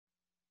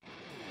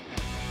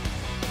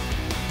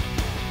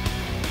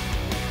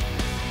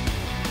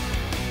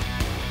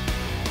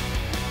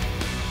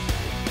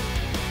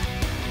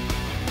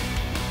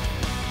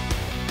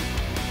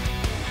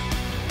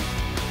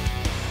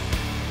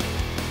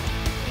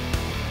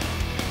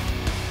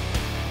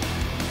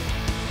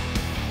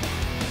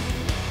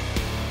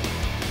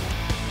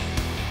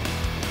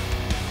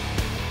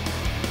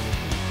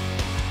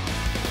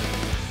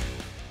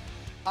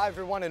Hi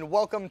everyone and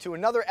welcome to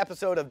another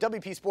episode of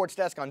WP Sports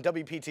Desk on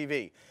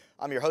WPTV.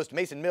 I'm your host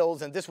Mason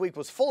Mills, and this week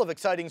was full of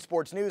exciting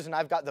sports news, and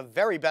I've got the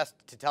very best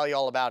to tell you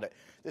all about it.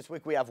 This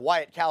week we have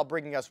Wyatt Kalb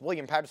bringing us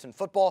William Patterson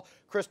football,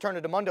 Chris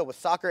Turner-Demondo with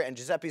soccer, and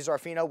Giuseppe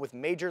Zarfino with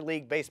Major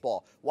League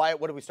Baseball. Wyatt,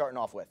 what are we starting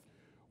off with?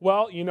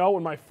 Well, you know,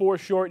 in my 4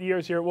 short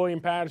years here at William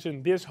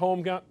Patterson, this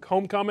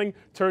homecoming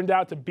turned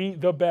out to be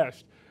the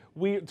best.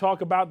 We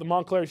talk about the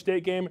Montclair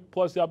State game,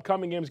 plus the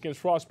upcoming games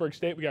against Frostburg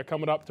State we got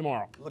coming up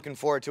tomorrow. Looking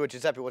forward to it.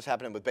 Giuseppe, what's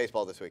happening with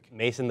baseball this week?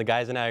 Mason, the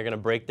guys and I are going to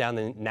break down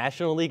the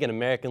National League and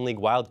American League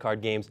wildcard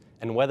games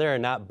and whether or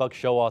not Buck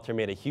Showalter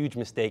made a huge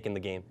mistake in the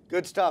game.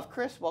 Good stuff.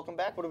 Chris, welcome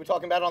back. What are we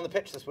talking about on the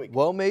pitch this week?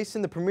 Well,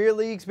 Mason, the Premier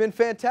League's been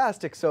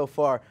fantastic so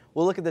far.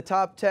 We'll look at the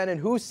top 10 and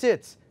who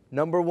sits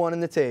 #1 in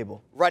the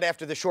table. Right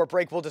after the short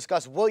break, we'll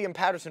discuss William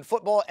Patterson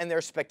football and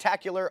their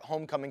spectacular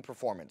homecoming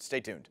performance. Stay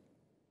tuned.